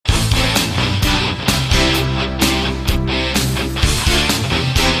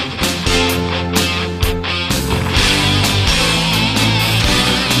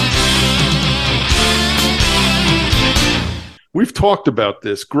talked about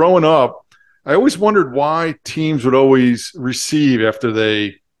this. Growing up, I always wondered why teams would always receive after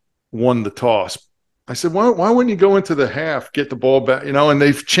they won the toss. I said, why wouldn't you go into the half, get the ball back, and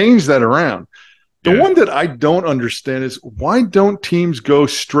they've changed that around. The one that I don't understand is why don't teams go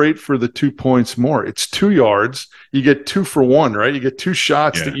straight for the 2 points more? It's 2 yards. You get 2 for 1, right? You get 2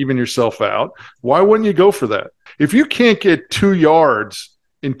 shots to even yourself out. Why wouldn't you go for that? If you can't get 2 yards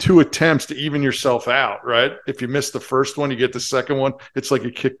in 2 attempts to even yourself out, right? If you miss the first one, you get the second one. It's like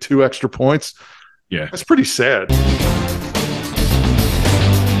you kick 2 extra points. Yeah. That's pretty sad.